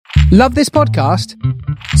Love this podcast?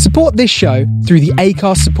 Support this show through the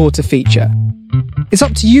Acast supporter feature. It's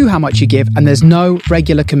up to you how much you give, and there's no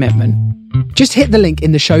regular commitment. Just hit the link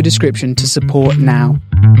in the show description to support now.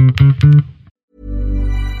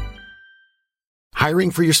 Hiring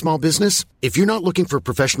for your small business? If you're not looking for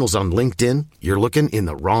professionals on LinkedIn, you're looking in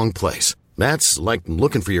the wrong place. That's like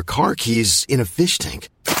looking for your car keys in a fish tank.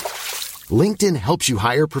 LinkedIn helps you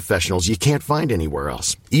hire professionals you can't find anywhere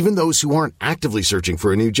else, even those who aren't actively searching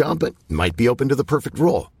for a new job but might be open to the perfect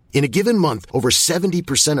role. In a given month, over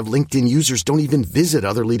 70% of LinkedIn users don't even visit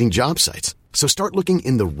other leading job sites. So start looking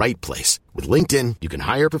in the right place. With LinkedIn, you can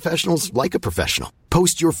hire professionals like a professional.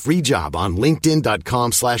 Post your free job on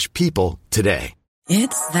linkedin.com/people today.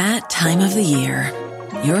 It's that time of the year.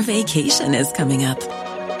 Your vacation is coming up.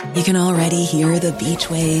 You can already hear the beach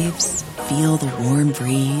waves, feel the warm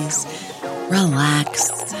breeze,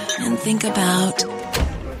 relax, and think about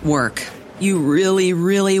work. You really,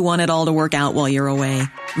 really want it all to work out while you're away.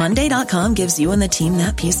 Monday.com gives you and the team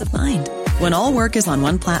that peace of mind. When all work is on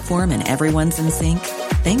one platform and everyone's in sync,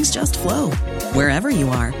 things just flow. Wherever you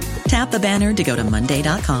are, tap the banner to go to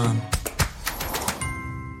Monday.com.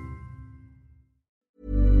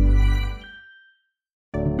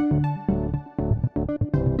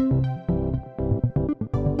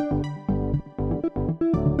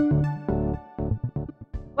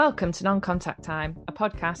 Welcome to Non-Contact Time, a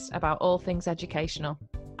podcast about all things educational.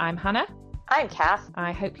 I'm Hannah. I'm Kath.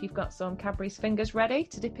 I hope you've got some Cadbury's fingers ready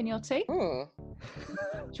to dip in your tea. Do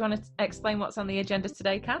you want to explain what's on the agenda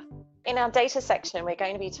today, Kath? In our data section, we're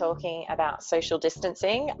going to be talking about social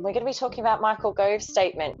distancing. We're going to be talking about Michael Gove's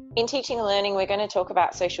statement. In teaching and learning, we're going to talk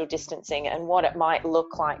about social distancing and what it might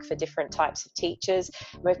look like for different types of teachers.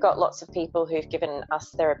 We've got lots of people who've given us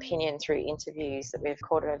their opinion through interviews that we've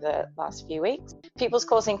recorded over the last few weeks. People's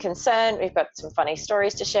causing concern, we've got some funny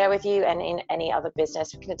stories to share with you, and in any other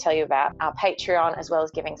business, we're going to tell you about our Patreon, as well as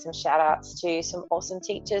giving some shout outs to some awesome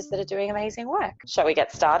teachers that are doing amazing work. Shall we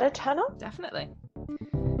get started, Hannah? Definitely.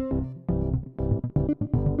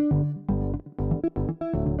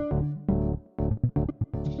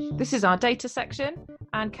 This is our data section.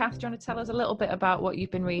 And Kath, do you want to tell us a little bit about what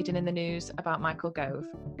you've been reading in the news about Michael Gove?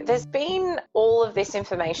 There's been all of this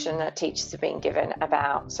information that teachers have been given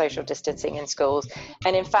about social distancing in schools.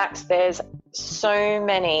 And in fact, there's so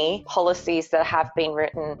many policies that have been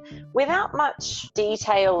written without much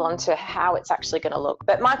detail onto how it's actually going to look.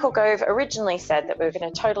 But Michael Gove originally said that we were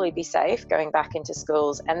going to totally be safe going back into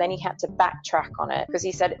schools. And then he had to backtrack on it because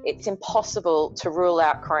he said it's impossible to rule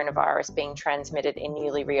out coronavirus being transmitted in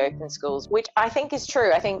newly reopened schools, which I think is true.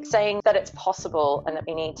 I think saying that it's possible and that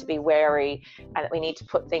we need to be wary and that we need to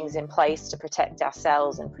put things in place to protect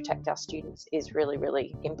ourselves and protect our students is really,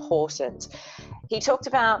 really important. He talked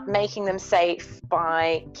about making them safe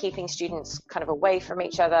by keeping students kind of away from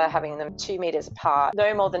each other, having them 2 meters apart,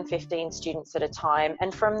 no more than 15 students at a time.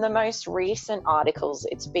 And from the most recent articles,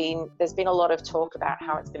 there's been a lot of talk about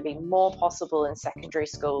how it's going to be more possible in secondary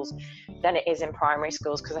schools than it is in primary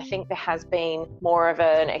schools, because I think there has been more of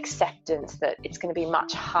an acceptance that it's going to be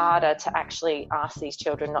much harder to actually ask these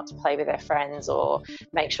children not to play with their friends or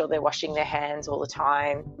make sure they're washing their hands all the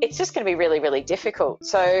time. It's just going to be really, really difficult.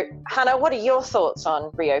 So, Hannah, what are your thoughts on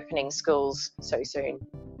reopening schools so soon?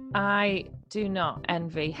 I do not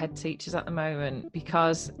envy head teachers at the moment,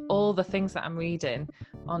 because all the things that I'm reading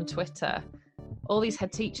on Twitter, all these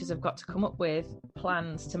head teachers have got to come up with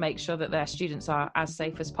plans to make sure that their students are as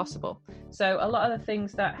safe as possible. So a lot of the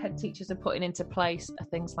things that head teachers are putting into place are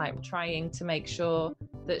things like trying to make sure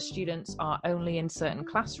that students are only in certain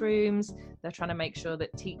classrooms. They're trying to make sure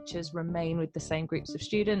that teachers remain with the same groups of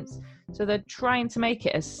students. So they're trying to make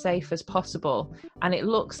it as safe as possible. And it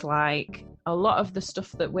looks like a lot of the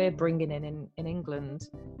stuff that we're bringing in England,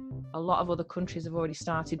 a lot of other countries have already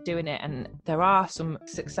started doing it, and there are some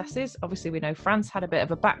successes. Obviously, we know France had a bit of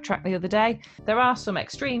a backtrack the other day. There are some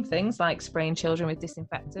extreme things like spraying children with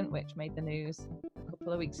disinfectant, which made the news a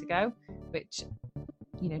couple of weeks ago, which,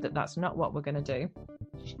 you know, that's not what we're going to do.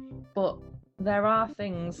 But there are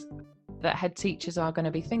things that head teachers are going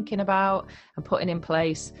to be thinking about and putting in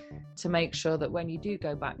place to make sure that when you do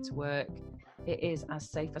go back to work, it is as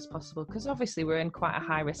safe as possible, because obviously we're in quite a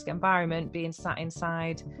high risk environment, being sat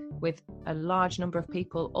inside with a large number of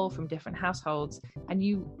people all from different households, and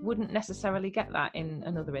you wouldn't necessarily get that in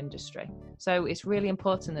another industry. So it's really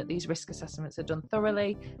important that these risk assessments are done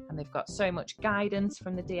thoroughly, and they've got so much guidance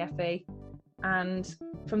from the DfE, and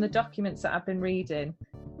from the documents that I've been reading,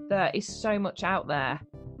 there is so much out there,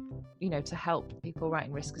 you know, to help people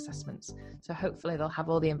writing risk assessments. So hopefully they'll have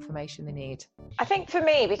all the information they need. I think for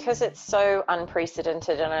me, because it's so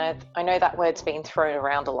unprecedented, and I know that word's been thrown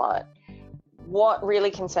around a lot, What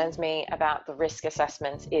really concerns me about the risk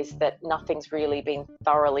assessments is that nothing's really been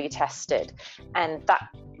thoroughly tested, and that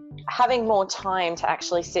having more time to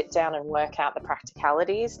actually sit down and work out the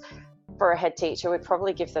practicalities for a head teacher would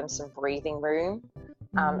probably give them some breathing room.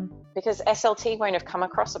 Because SLT won't have come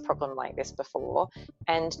across a problem like this before,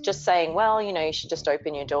 and just saying, well, you should just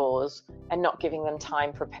open your doors and not giving them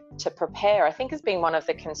time to prepare, I think has been one of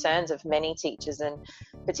the concerns of many teachers, and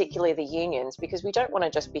particularly the unions, because we don't want to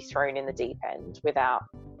just be thrown in the deep end without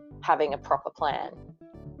having a proper plan.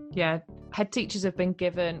 Yeah, head teachers have been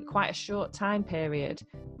given quite a short time period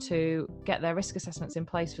to get their risk assessments in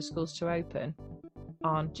place for schools to open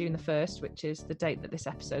on June the 1st, which is the date that this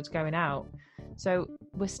episode's going out. So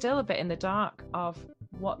we're still a bit in the dark of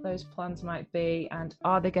what those plans might be, and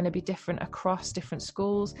are they going to be different across different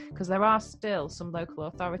schools? Because there are still some local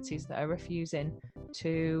authorities that are refusing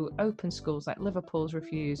to open schools, like Liverpool's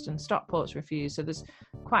refused and Stockport's refused. So there's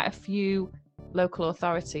quite a few local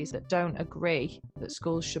authorities that don't agree that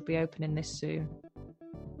schools should be opening this soon.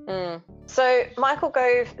 So Michael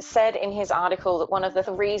Gove said in his article that one of the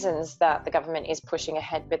reasons that the government is pushing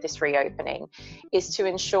ahead with this reopening is to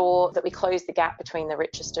ensure that we close the gap between the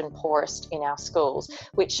richest and poorest in our schools,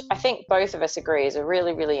 which I think both of us agree is a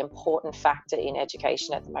really, really important factor in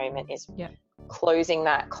education at the moment, is closing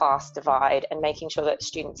that class divide and making sure that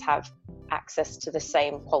students have access to the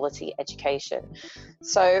same quality education.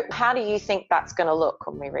 So how do you think that's going to look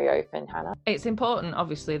when we reopen, Hannah? It's important,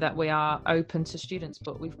 obviously, that we are open to students,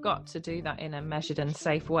 but we've got to do that in a measured and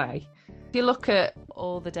safe way. If you look at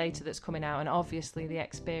all the data that's coming out, and obviously the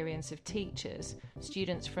experience of teachers,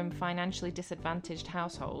 students from financially disadvantaged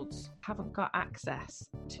households haven't got access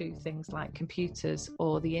to things like computers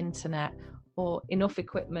or the internet or enough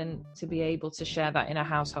equipment to be able to share that in a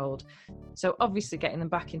household. So obviously getting them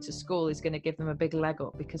back into school is going to give them a big leg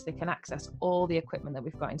up, because they can access all the equipment that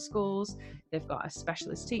we've got in schools. They've got a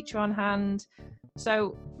specialist teacher on hand.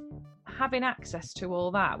 So having access to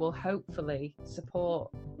all that will hopefully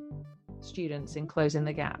support students in closing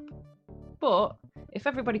the gap. But if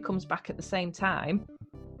everybody comes back at the same time,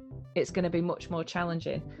 it's going to be much more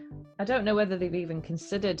challenging. I don't know whether they've even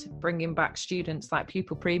considered bringing back students like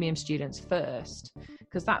pupil premium students first,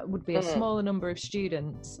 because that would be a smaller number of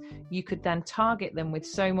students. You could then target them with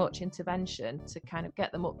so much intervention to kind of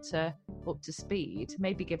get them up to speed,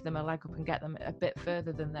 maybe give them a leg up and get them a bit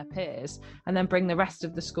further than their peers, and then bring the rest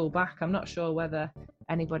of the school back. I'm not sure whether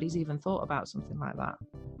anybody's even thought about something like that.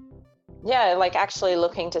 Yeah, like actually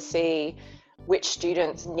looking to see which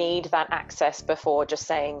students need that access before just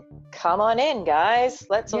saying, come on in, guys,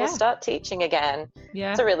 let's all start teaching again.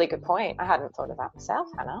 Yeah. It's a really good point. I hadn't thought of that myself,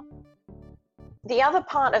 Hannah. The other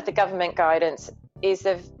part of the government guidance is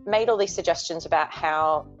they've made all these suggestions about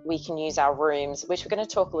how we can use our rooms, which we're going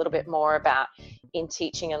to talk a little bit more about in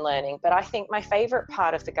teaching and learning. But I think my favourite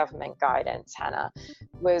part of the government guidance, Hannah,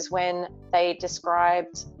 was when they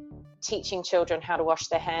described teaching children how to wash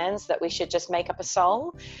their hands, that we should just make up a song.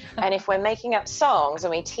 And if we're making up songs and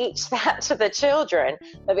we teach that to the children,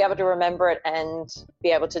 they'll be able to remember it and be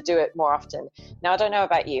able to do it more often. Now, I don't know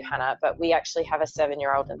about you, Hannah, but we actually have a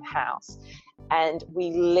 7-year-old in the house, and we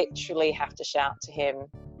literally have to shout to him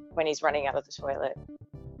when he's running out of the toilet,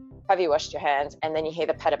 have you washed your hands? And then you hear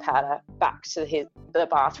the patter back to the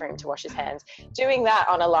bathroom to wash his hands. Doing that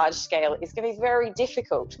on a large scale is going to be very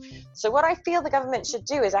difficult. So what I feel the government should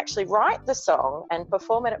do is actually write the song and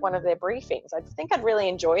perform it at one of their briefings. I think I'd really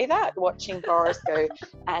enjoy that, watching Boris go,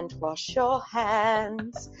 and wash your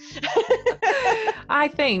hands. I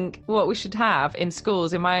think what we should have in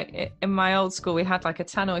schools, in my old school, we had like a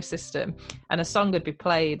tannoy system, and a song would be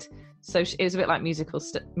played. So it was a bit like musical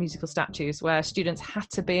statues, where students had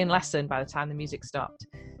to be in lesson by the time the music stopped.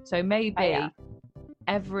 So maybe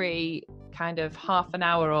every kind of half an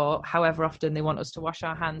hour, or however often they want us to wash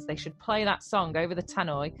our hands, they should play that song over the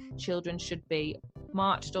tannoy. Children should be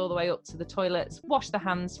marched all the way up to the toilets, wash their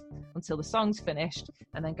hands until the song's finished,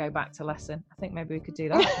 and then go back to lesson. I think maybe we could do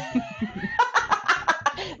that.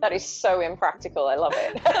 That is so impractical. I love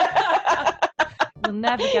it. You'll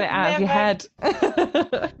never get it out of your head.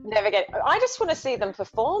 Never get it. I just want to see them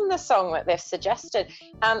perform the song that they've suggested.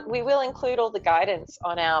 We will include all the guidance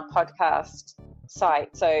on our podcast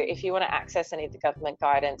site, so if you want to access any of the government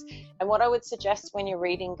guidance. And what I would suggest when you're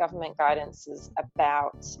reading government guidances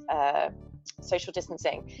about social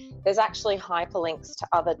distancing, there's actually hyperlinks to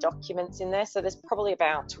other documents in there. So there's probably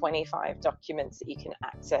about 25 documents that you can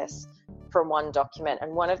access from one document.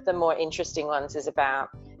 And one of the more interesting ones is about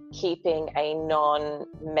keeping a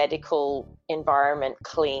non-medical environment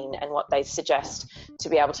clean, and what they suggest to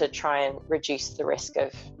be able to try and reduce the risk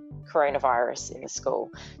of coronavirus in the school.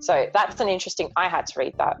 So that's an interesting, I had to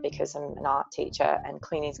read that because I'm an art teacher and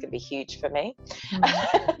cleaning is going to be huge for me.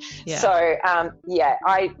 Yeah. So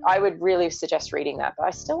I would really suggest reading that, but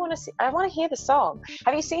I still want to hear the song.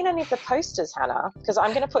 Have you seen any of the posters, Hannah? Because I'm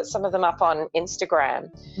going to put some of them up on Instagram.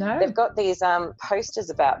 No. They've got these posters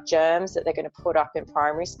about germs that they're going to put up in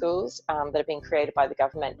primary schools that have been created by the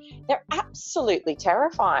government. They're absolutely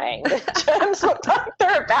terrifying. The germs look like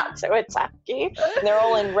they're about to attack you. And they're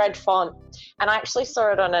all in red font. And I actually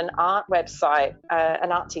saw it on an art website,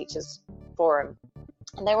 an art teachers forum.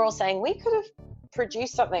 And they were all saying, we could have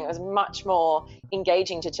produced something that was much more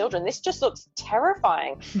engaging to children. This just looks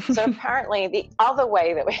terrifying. So apparently the other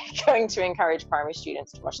way that we're going to encourage primary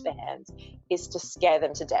students to wash their hands is to scare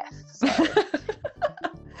them to death. So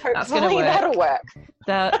hopefully that'll work.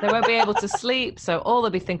 They won't be able to sleep, so all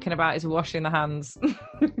they'll be thinking about is washing their hands.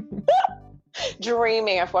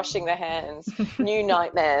 Dreaming of washing their hands. New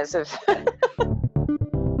nightmares of...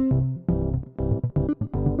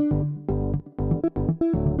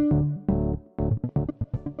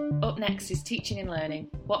 Up next is Teaching and Learning.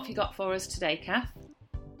 What have you got for us today, Kath?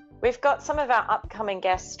 We've got some of our upcoming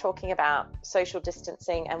guests talking about social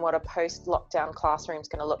distancing and what a post-lockdown classroom is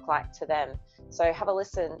going to look like to them. So have a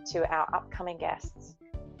listen to our upcoming guests.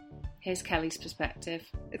 Here's Kelly's perspective.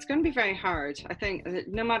 It's going to be very hard. I think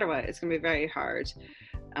no matter what, it's going to be very hard.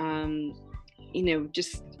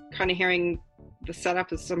 Just kind of hearing the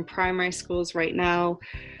setup of some primary schools right now,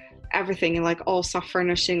 everything and like all soft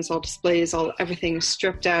furnishings, all displays, everything is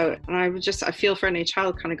stripped out. And I feel for any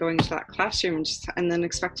child kind of going into that classroom and then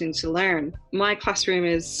expecting to learn. My classroom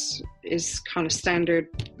is kind of standard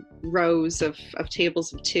rows of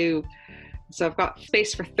tables of 2. So I've got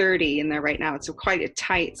space for 30 in there right now. It's quite a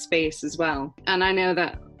tight space as well. And I know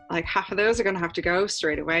that like half of those are going to have to go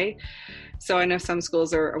straight away. So I know some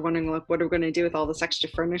schools are wondering, like, what are we going to do with all this extra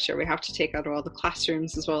furniture we have to take out of all the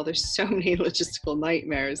classrooms as well? There's so many logistical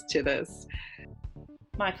nightmares to this.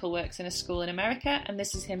 Michael works in a school in America, and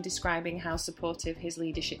this is him describing how supportive his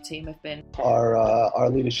leadership team have been. Our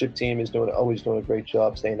leadership team is always doing a great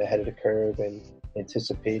job staying ahead of the curve and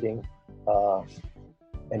anticipating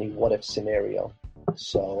any what-if scenario.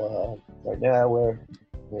 So right now we're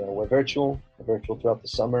virtual. We're virtual throughout the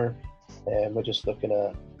summer, and we're just looking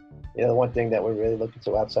at, the one thing that we're really looking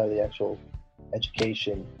to outside of the actual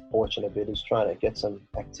education portion of it is trying to get some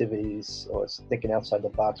activities or thinking outside the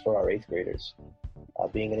box for our 8th graders.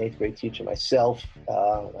 Being an 8th grade teacher myself,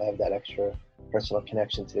 I have that extra personal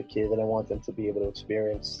connection to the kid that I want them to be able to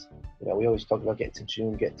experience. We always talk about get to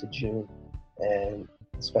June, and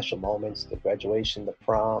special moments, the graduation, the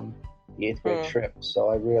prom, the 8th grade trip. So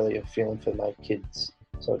I really am feeling for my kids.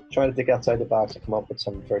 So trying to think outside the box and come up with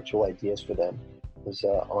some virtual ideas for them is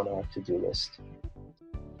on our to-do list.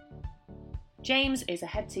 James is a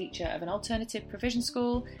head teacher of an alternative provision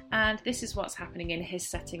school, and this is what's happening in his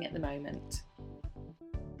setting at the moment.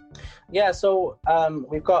 Yeah, so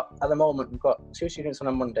we've got 2 students on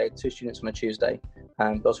a Monday, 2 students on a Tuesday,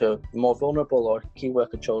 and those are more vulnerable or key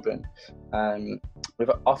worker children.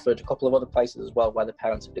 We've offered a couple of other places as well where the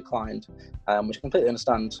parents have declined, which I completely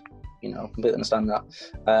understand,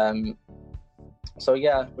 that. So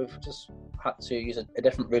yeah, we've just had to use a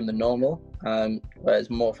different room than normal, where there's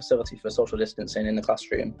more facility for social distancing in the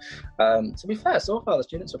classroom. To be fair, so far the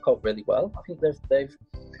students have coped really well. I think they've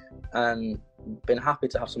been happy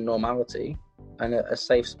to have some normality and a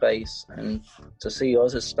safe space, and to see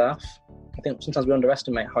us as staff. I think sometimes we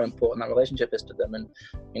underestimate how important that relationship is to them, and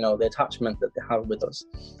the attachment that they have with us.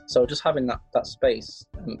 So just having that space,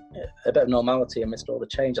 a bit of normality amidst all the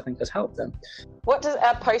change, I think has helped them. What does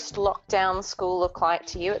a post-lockdown school look like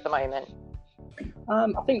to you at the moment?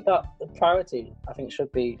 I think that the priority,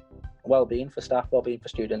 should be well-being for staff, well-being for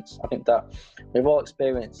students. I think that we've all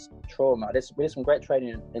experienced trauma. We did some great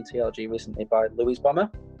training in TLG recently by Louise Bomber,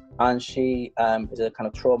 and she is a kind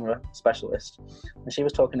of trauma specialist, and she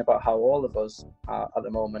was talking about how all of us at the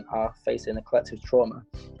moment are facing a collective trauma,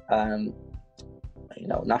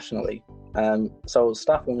 nationally. So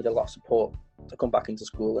staff will need a lot of support to come back into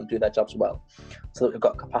school and do their jobs well, so that we've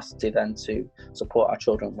got capacity then to support our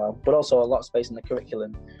children well, but also a lot of space in the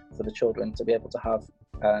curriculum for the children to be able to have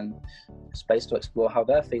space to explore how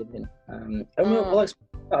they're feeling. And we'll explore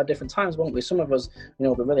that at different times, won't we? Some of us,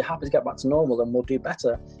 we're really happy to get back to normal and we'll do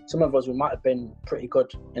better. Some of us, we might have been pretty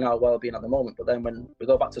good in our well-being at the moment, but then when we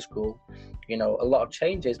go back to school, a lot of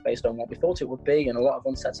changes based on what we thought it would be, and a lot of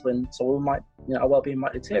unsettling, so we might, our well-being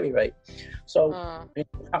might deteriorate. So we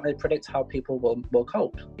can't really predict how people will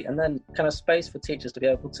cope. And then kind of space for teachers to be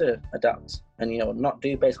able to adapt and, not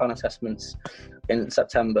do baseline assessments in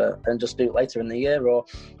September and just do it later in the year, or,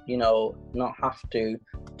 not have to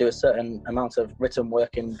do a certain amount of written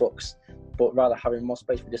work in books, but rather having more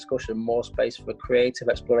space for discussion, more space for creative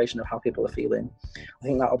exploration of how people are feeling. I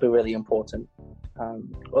think that'll be really important.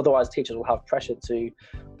 Otherwise, teachers will have pressure to,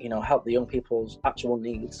 help the young people's actual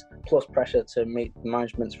needs, plus pressure to meet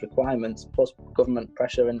management's requirements, plus government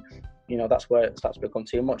pressure, and that's where it starts to become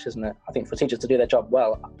too much, isn't it? I think for teachers to do their job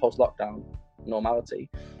well post-lockdown normality,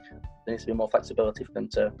 there needs to be more flexibility for them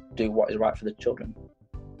to do what is right for the children.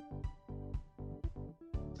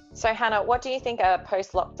 So Hannah, what do you think a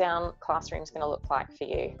post-lockdown classroom is going to look like for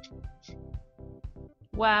you?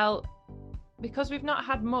 Well, because we've not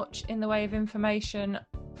had much in the way of information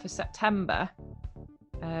for September,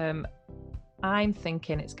 I'm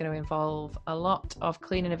thinking it's going to involve a lot of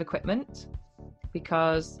cleaning of equipment,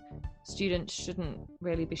 because students shouldn't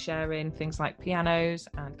really be sharing things like pianos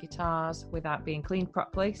and guitars without being cleaned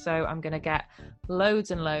properly. So I'm going to get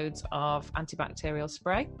loads and loads of antibacterial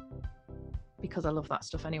spray, because I love that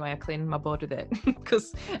stuff anyway. I clean my board with it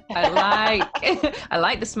because I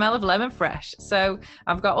like the smell of lemon fresh. So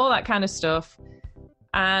I've got all that kind of stuff,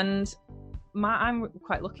 and I'm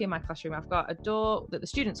quite lucky in my classroom. I've got a door that the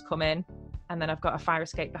students come in, and then I've got a fire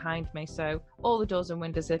escape behind me. So all the doors and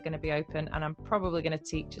windows are going to be open, and I'm probably going to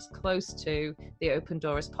teach as close to the open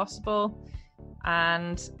door as possible.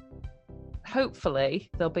 And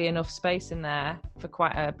hopefully there'll be enough space in there for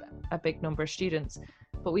quite a big number of students.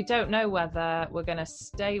 But we don't know whether we're going to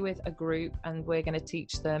stay with a group and we're going to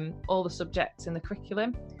teach them all the subjects in the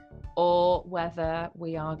curriculum, or whether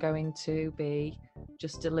we are going to be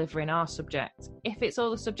just delivering our subject. If it's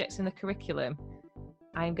all the subjects in the curriculum,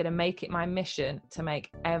 I'm going to make it my mission to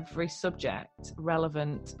make every subject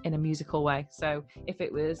relevant in a musical way. So if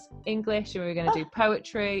it was English and we were going to do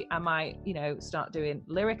poetry, I might, start doing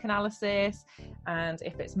lyric analysis. And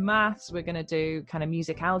if it's maths, we're going to do kind of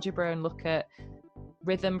music algebra and look at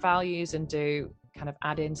rhythm values and do kind of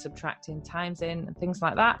adding, subtracting, times in and things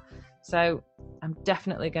like that. So I'm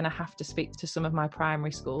definitely going to have to speak to some of my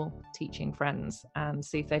primary school teaching friends and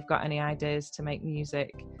see if they've got any ideas to make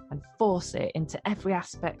music and force it into every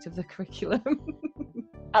aspect of the curriculum.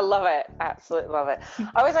 I love it. Absolutely love it.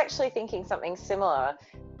 I was actually thinking something similar,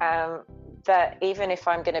 that even if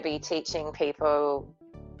I'm going to be teaching people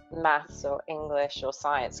maths or English or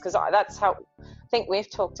science, because that's how I think we've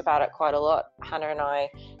talked about it quite a lot, Hannah and I,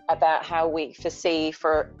 about how we foresee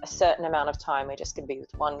for a certain amount of time we're just going to be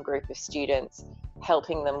with one group of students,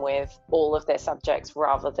 helping them with all of their subjects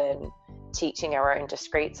rather than teaching our own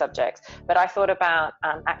discrete subjects. But I thought about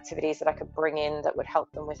activities that I could bring in that would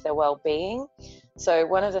help them with their well-being. So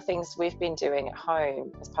one of the things we've been doing at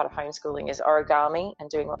home as part of homeschooling is origami and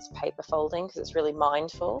doing lots of paper folding, because it's really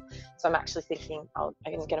mindful. So I'm actually thinking I'm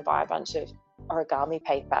going to buy a bunch of origami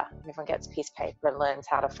paper, and everyone gets a piece of paper and learns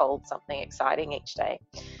how to fold something exciting each day,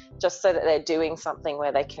 just so that they're doing something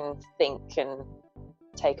where they can think and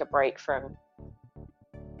take a break from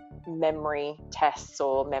memory tests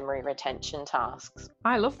or memory retention tasks.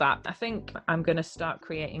 I love that. I think I'm going to start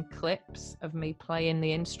creating clips of me playing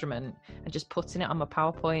the instrument and just putting it on my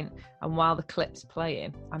PowerPoint, and while the clip's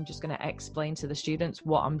playing, I'm just going to explain to the students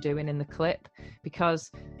what I'm doing in the clip,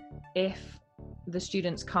 because if the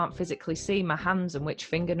students can't physically see my hands and which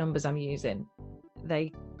finger numbers I'm using,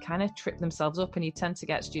 they kind of trip themselves up, and you tend to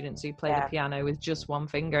get students who play the piano with just one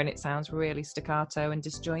finger and it sounds really staccato and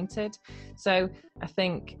disjointed. So I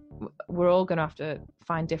think we're all going to have to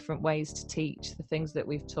find different ways to teach the things that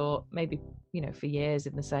we've taught maybe for years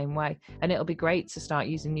in the same way, and it'll be great to start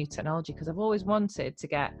using new technology, because I've always wanted to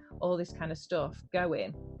get all this kind of stuff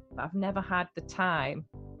going, but I've never had the time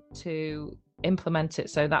to implement it.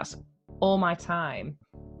 So that's all my time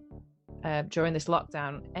during this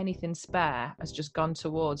lockdown. Anything spare has just gone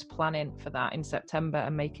towards planning for that in September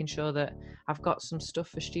and making sure that I've got some stuff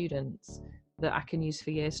for students that I can use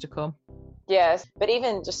for years to come. Yes, but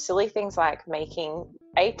even just silly things like making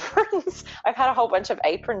aprons. I've had a whole bunch of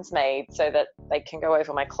aprons made so that they can go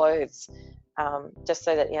over my clothes, just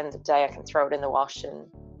so that at the end of the day I can throw it in the wash and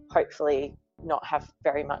hopefully not have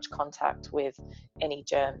very much contact with any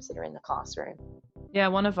germs that are in the classroom. Yeah,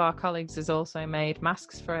 one of our colleagues has also made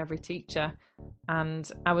masks for every teacher, and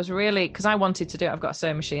I was really, because I wanted to do it, I've got a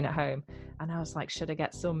sewing machine at home, and I was like, should I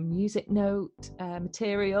get some music note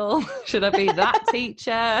material? Should I be that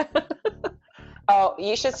teacher? Oh,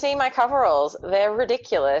 you should see my coveralls. They're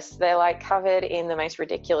ridiculous. They're like covered in the most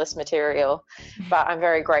ridiculous material, but I'm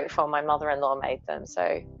very grateful my mother-in-law made them.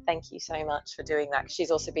 So thank you so much for doing that.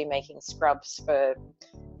 She's also been making scrubs for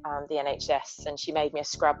the NHS, and she made me a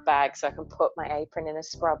scrub bag so I can put my apron in a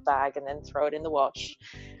scrub bag and then throw it in the wash.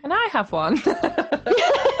 And I have one.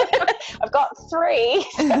 I've got 3.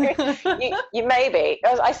 So you maybe.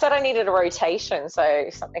 I said I needed a rotation, so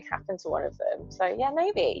if something happened to one of them. So yeah,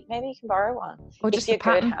 maybe you can borrow one. Or if just you're a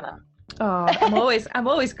pattern. good, Hannah. Oh, I'm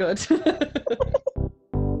always good.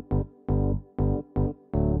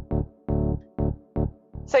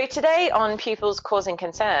 So today on Pupils Causing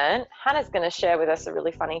Concern, Hannah's going to share with us a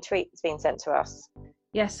really funny tweet that's been sent to us.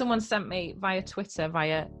 Yeah, someone sent me via Twitter,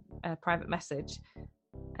 via a private message,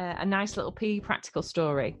 a nice little PE practical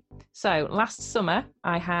story. So last summer,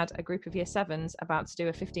 I had a group of Year 7s about to do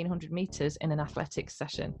a 1,500 metres in an athletics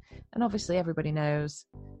session. And obviously everybody knows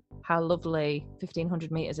how lovely 1,500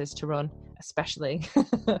 metres is to run, especially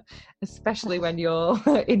when you're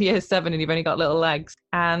in Year 7 and you've only got little legs.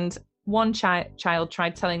 And one child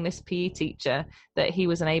tried telling this PE teacher that he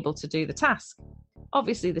was unable to do the task.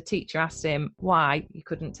 Obviously, the teacher asked him why he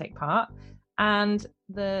couldn't take part, and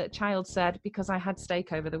the child said, because I had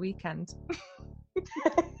steak over the weekend.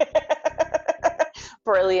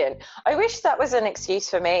 Brilliant. I wish that was an excuse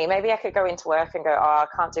for me. Maybe I could go into work and go, I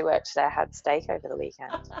can't do work today, I had steak over the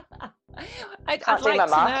weekend.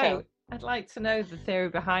 I'd like to know the theory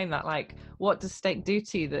behind that. Like, what does steak do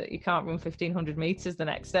to you that you can't run 1,500 metres the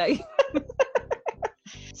next day?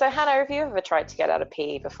 So, Hannah, have you ever tried to get out of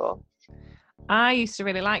PE before? I used to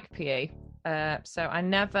really like PE, so I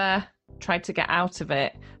never tried to get out of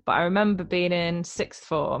it. But I remember being in 6th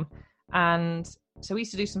form, and so we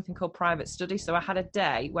used to do something called private study. So I had a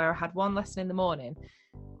day where I had one lesson in the morning,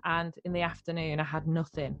 and in the afternoon I had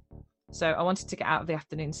nothing. So I wanted to get out of the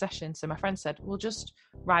afternoon session. So my friend said, well, just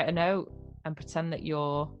write a note and pretend that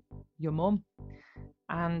you're your mum.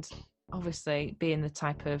 And obviously, being the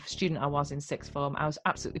type of student I was in 6th form, I was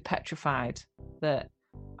absolutely petrified that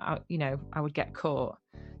I would get caught.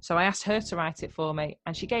 So I asked her to write it for me,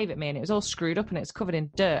 and she gave it me, and it was all screwed up and it was covered in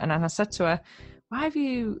dirt. And then I said to her, why have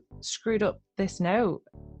you screwed up this note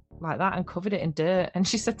like that and covered it in dirt? And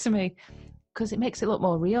she said to me, because it makes it look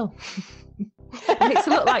more real. It makes it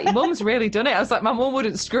look like your mum's really done it. I was like, my mum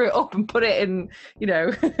wouldn't screw it up and put it in,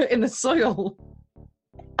 in the soil.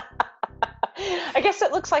 I guess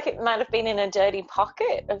it looks like it might have been in a dirty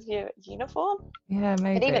pocket of your uniform. Yeah,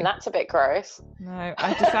 maybe. But even that's a bit gross. No,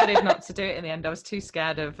 I decided not to do it in the end. I was too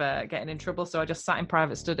scared of getting in trouble, so I just sat in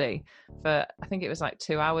private study for, I think it was like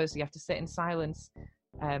 2 hours. You have to sit in silence,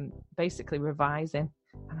 basically revising.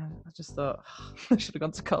 And I just thought, I should have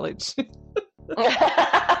gone to college.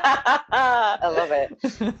 I love it.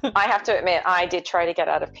 I have to admit, I did try to get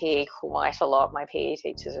out of PE quite a lot. My PE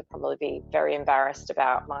teachers would probably be very embarrassed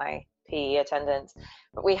about my PE attendance,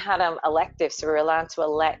 but we had electives, so we were allowed to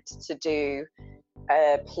elect to do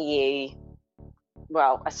a PE,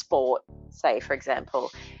 a sport, say, for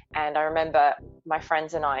example. And I remember my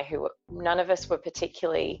friends and I, none of us were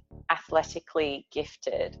particularly athletically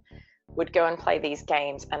gifted, would go and play these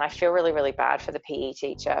games. And I feel really, really bad for the PE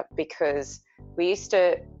teacher, because we used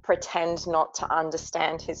to pretend not to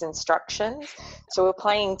understand his instructions. So we're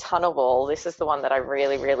playing tunnel ball. This is the one that I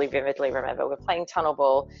really, really vividly remember. We're playing tunnel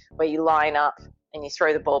ball, where you line up and you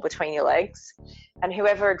throw the ball between your legs. And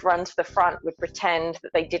whoever had run to the front would pretend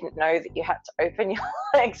that they didn't know that you had to open your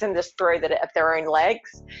legs and just throw that at their own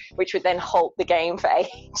legs, which would then halt the game for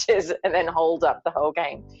ages and then hold up the whole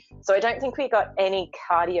game. So I don't think we got any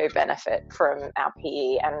cardio benefit from our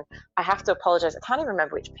PE. And I have to apologize. I can't even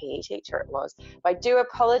remember which PE teacher it was, but I do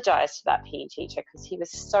apologize to that PE teacher, because he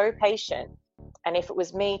was so patient. And if it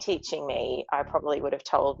was me teaching me, I probably would have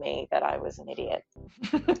told me that I was an idiot.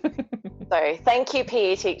 So thank you,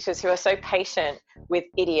 PE teachers who are so patient with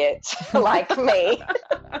idiots like me.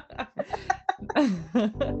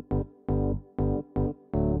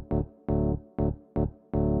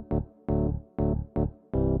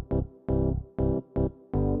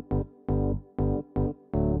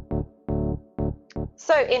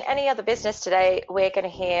 So in Any Other Business today, we're going to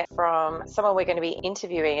hear from someone we're going to be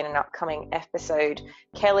interviewing in an upcoming episode.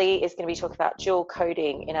 Kelly is going to be talking about dual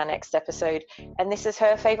coding in our next episode, and this is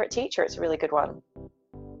her favourite teacher. It's a really good one.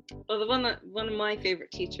 Well, one of my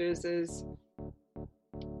favourite teachers is,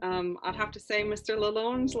 I'd have to say, Mr.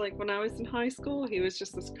 Lalonde. Like, when I was in high school, he was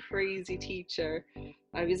just this crazy teacher.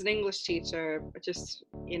 He was an English teacher, but just,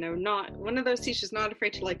 not one of those teachers not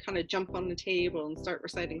afraid to kind of jump on the table and start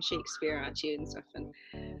reciting Shakespeare at you and stuff,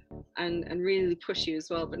 and really push you as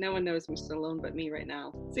well. But no one knows Mr. Lalonde but me right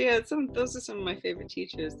now. So yeah, those are some of my favorite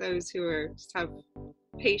teachers. Those who just have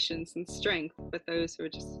patience and strength, but those who are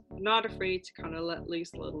just not afraid to kind of let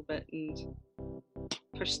loose a little bit and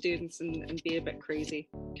push students and be a bit crazy,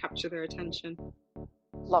 capture their attention.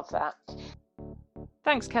 Love that.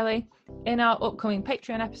 Thanks, Kelly. In our upcoming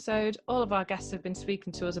Patreon episode, all of our guests have been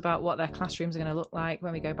speaking to us about what their classrooms are going to look like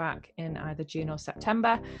when we go back in either June or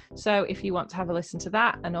September. So if you want to have a listen to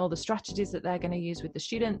that and all the strategies that they're going to use with the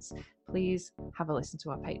students, please have a listen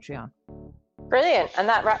to our Patreon. Brilliant. And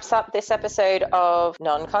that wraps up this episode of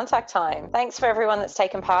Non-Contact Time. Thanks for everyone that's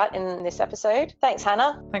taken part in this episode. Thanks,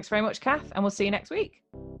 Hannah. Thanks very much, Kath, and we'll see you next week.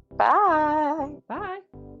 Bye. Bye.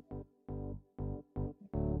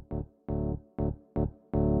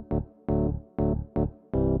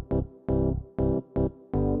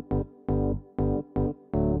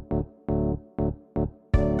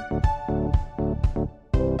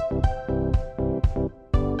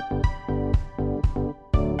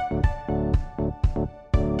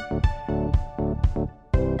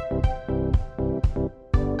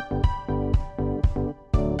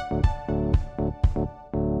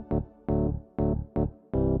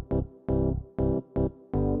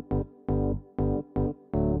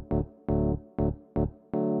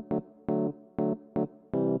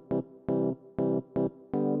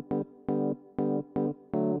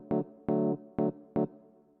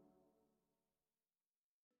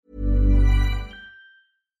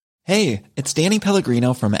 Hey, it's Danny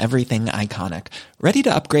Pellegrino from Everything Iconic. Ready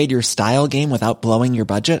to upgrade your style game without blowing your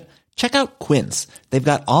budget? Check out Quince. They've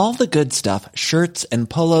got all the good stuff, shirts and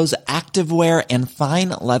polos, activewear, and fine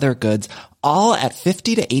leather goods, all at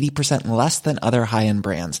 50 to 80% less than other high-end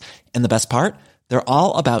brands. And the best part? They're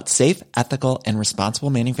all about safe, ethical, and responsible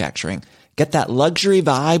manufacturing. Get that luxury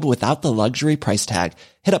vibe without the luxury price tag.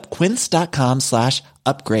 Hit up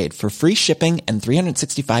quince.com/upgrade for free shipping and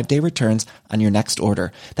 365-day returns on your next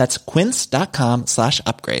order. That's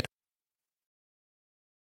quince.com/upgrade.